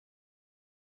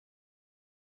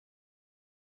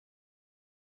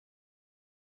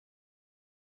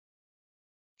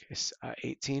It's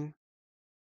 18.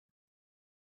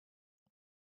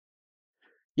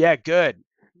 Yeah, good.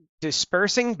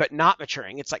 Dispersing but not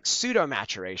maturing. It's like pseudo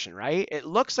maturation, right? It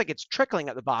looks like it's trickling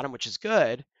at the bottom, which is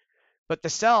good, but the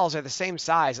cells are the same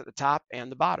size at the top and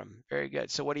the bottom. Very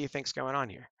good. So what do you think's going on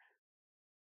here?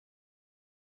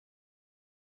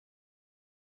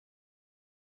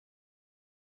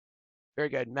 Very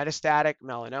good. Metastatic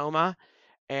melanoma.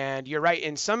 And you're right,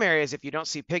 in some areas, if you don't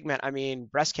see pigment, I mean,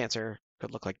 breast cancer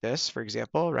could look like this, for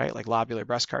example, right? Like lobular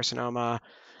breast carcinoma.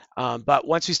 But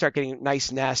once we start getting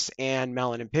nice nests and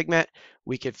melanin pigment,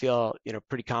 we could feel,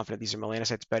 pretty confident these are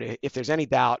melanocytes. But if there's any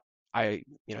doubt, I,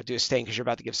 do a stain because you're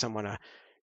about to give someone a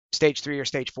stage 3 or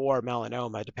stage 4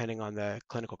 melanoma, depending on the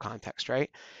clinical context, right?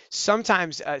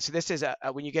 Sometimes, so this is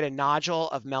when you get a nodule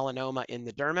of melanoma in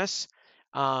the dermis,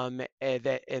 and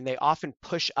they often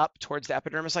push up towards the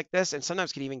epidermis like this, and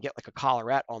sometimes can even get like a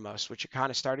collarette almost, which you're kind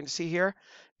of starting to see here.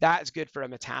 That's good for a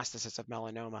metastasis of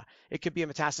melanoma. It could be a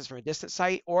metastasis from a distant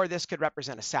site, or this could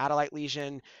represent a satellite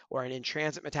lesion or an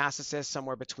in-transit metastasis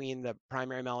somewhere between the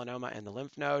primary melanoma and the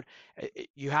lymph node.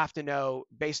 You have to know,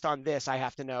 based on this, I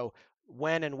have to know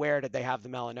when and where did they have the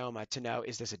melanoma to know,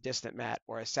 is this a distant met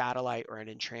or a satellite or an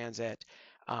in transit?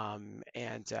 And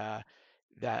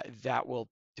that will,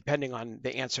 depending on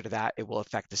the answer to that, it will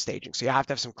affect the staging. So you have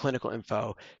to have some clinical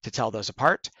info to tell those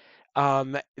apart.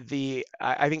 I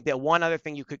think the one other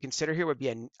thing you could consider here would be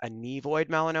a nevoid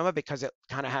melanoma, because it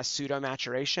kind of has pseudo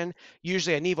maturation.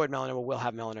 Usually a nevoid melanoma will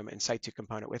have melanoma in situ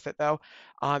component with it though.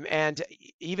 And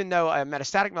even though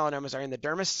metastatic melanomas are in the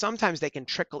dermis, sometimes they can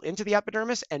trickle into the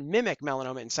epidermis and mimic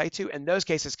melanoma in situ, and those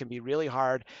cases can be really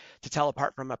hard to tell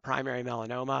apart from a primary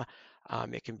melanoma.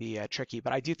 It can be tricky,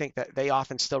 but I do think that they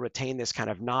often still retain this kind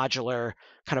of nodular,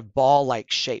 kind of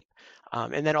ball-like shape.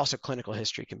 And then also clinical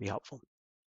history can be helpful.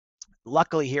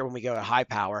 Luckily here, when we go to high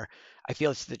power, I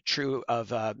feel it's the true of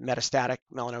metastatic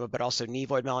melanoma, but also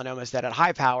nevoid melanomas, that at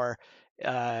high power,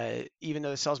 even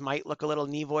though the cells might look a little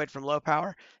nevoid from low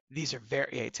power, these are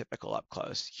very atypical up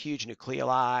close. Huge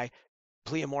nucleoli,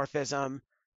 pleomorphism,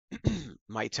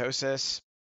 mitosis.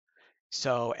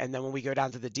 So, and then when we go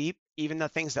down to the deep, even the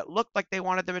things that look like they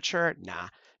wanted to mature, nah,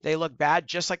 they look bad,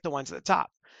 just like the ones at the top.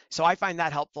 So I find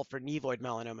that helpful for nevoid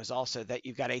melanomas also, that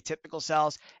you've got atypical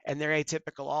cells and they're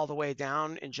atypical all the way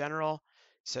down in general.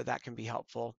 So that can be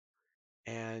helpful.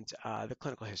 And the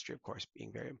clinical history, of course,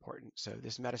 being very important. So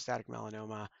this metastatic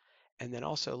melanoma, and then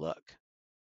also look,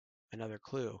 another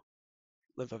clue,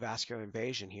 lymphovascular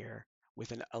invasion here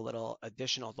with a little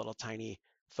additional little tiny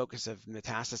focus of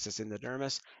metastasis in the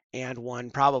dermis, and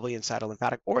one probably inside a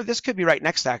lymphatic, or this could be right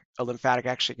next to a lymphatic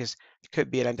actually, because it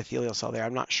could be an endothelial cell there.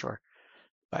 I'm not sure,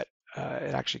 but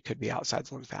it actually could be outside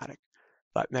the lymphatic,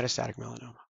 but metastatic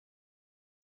melanoma.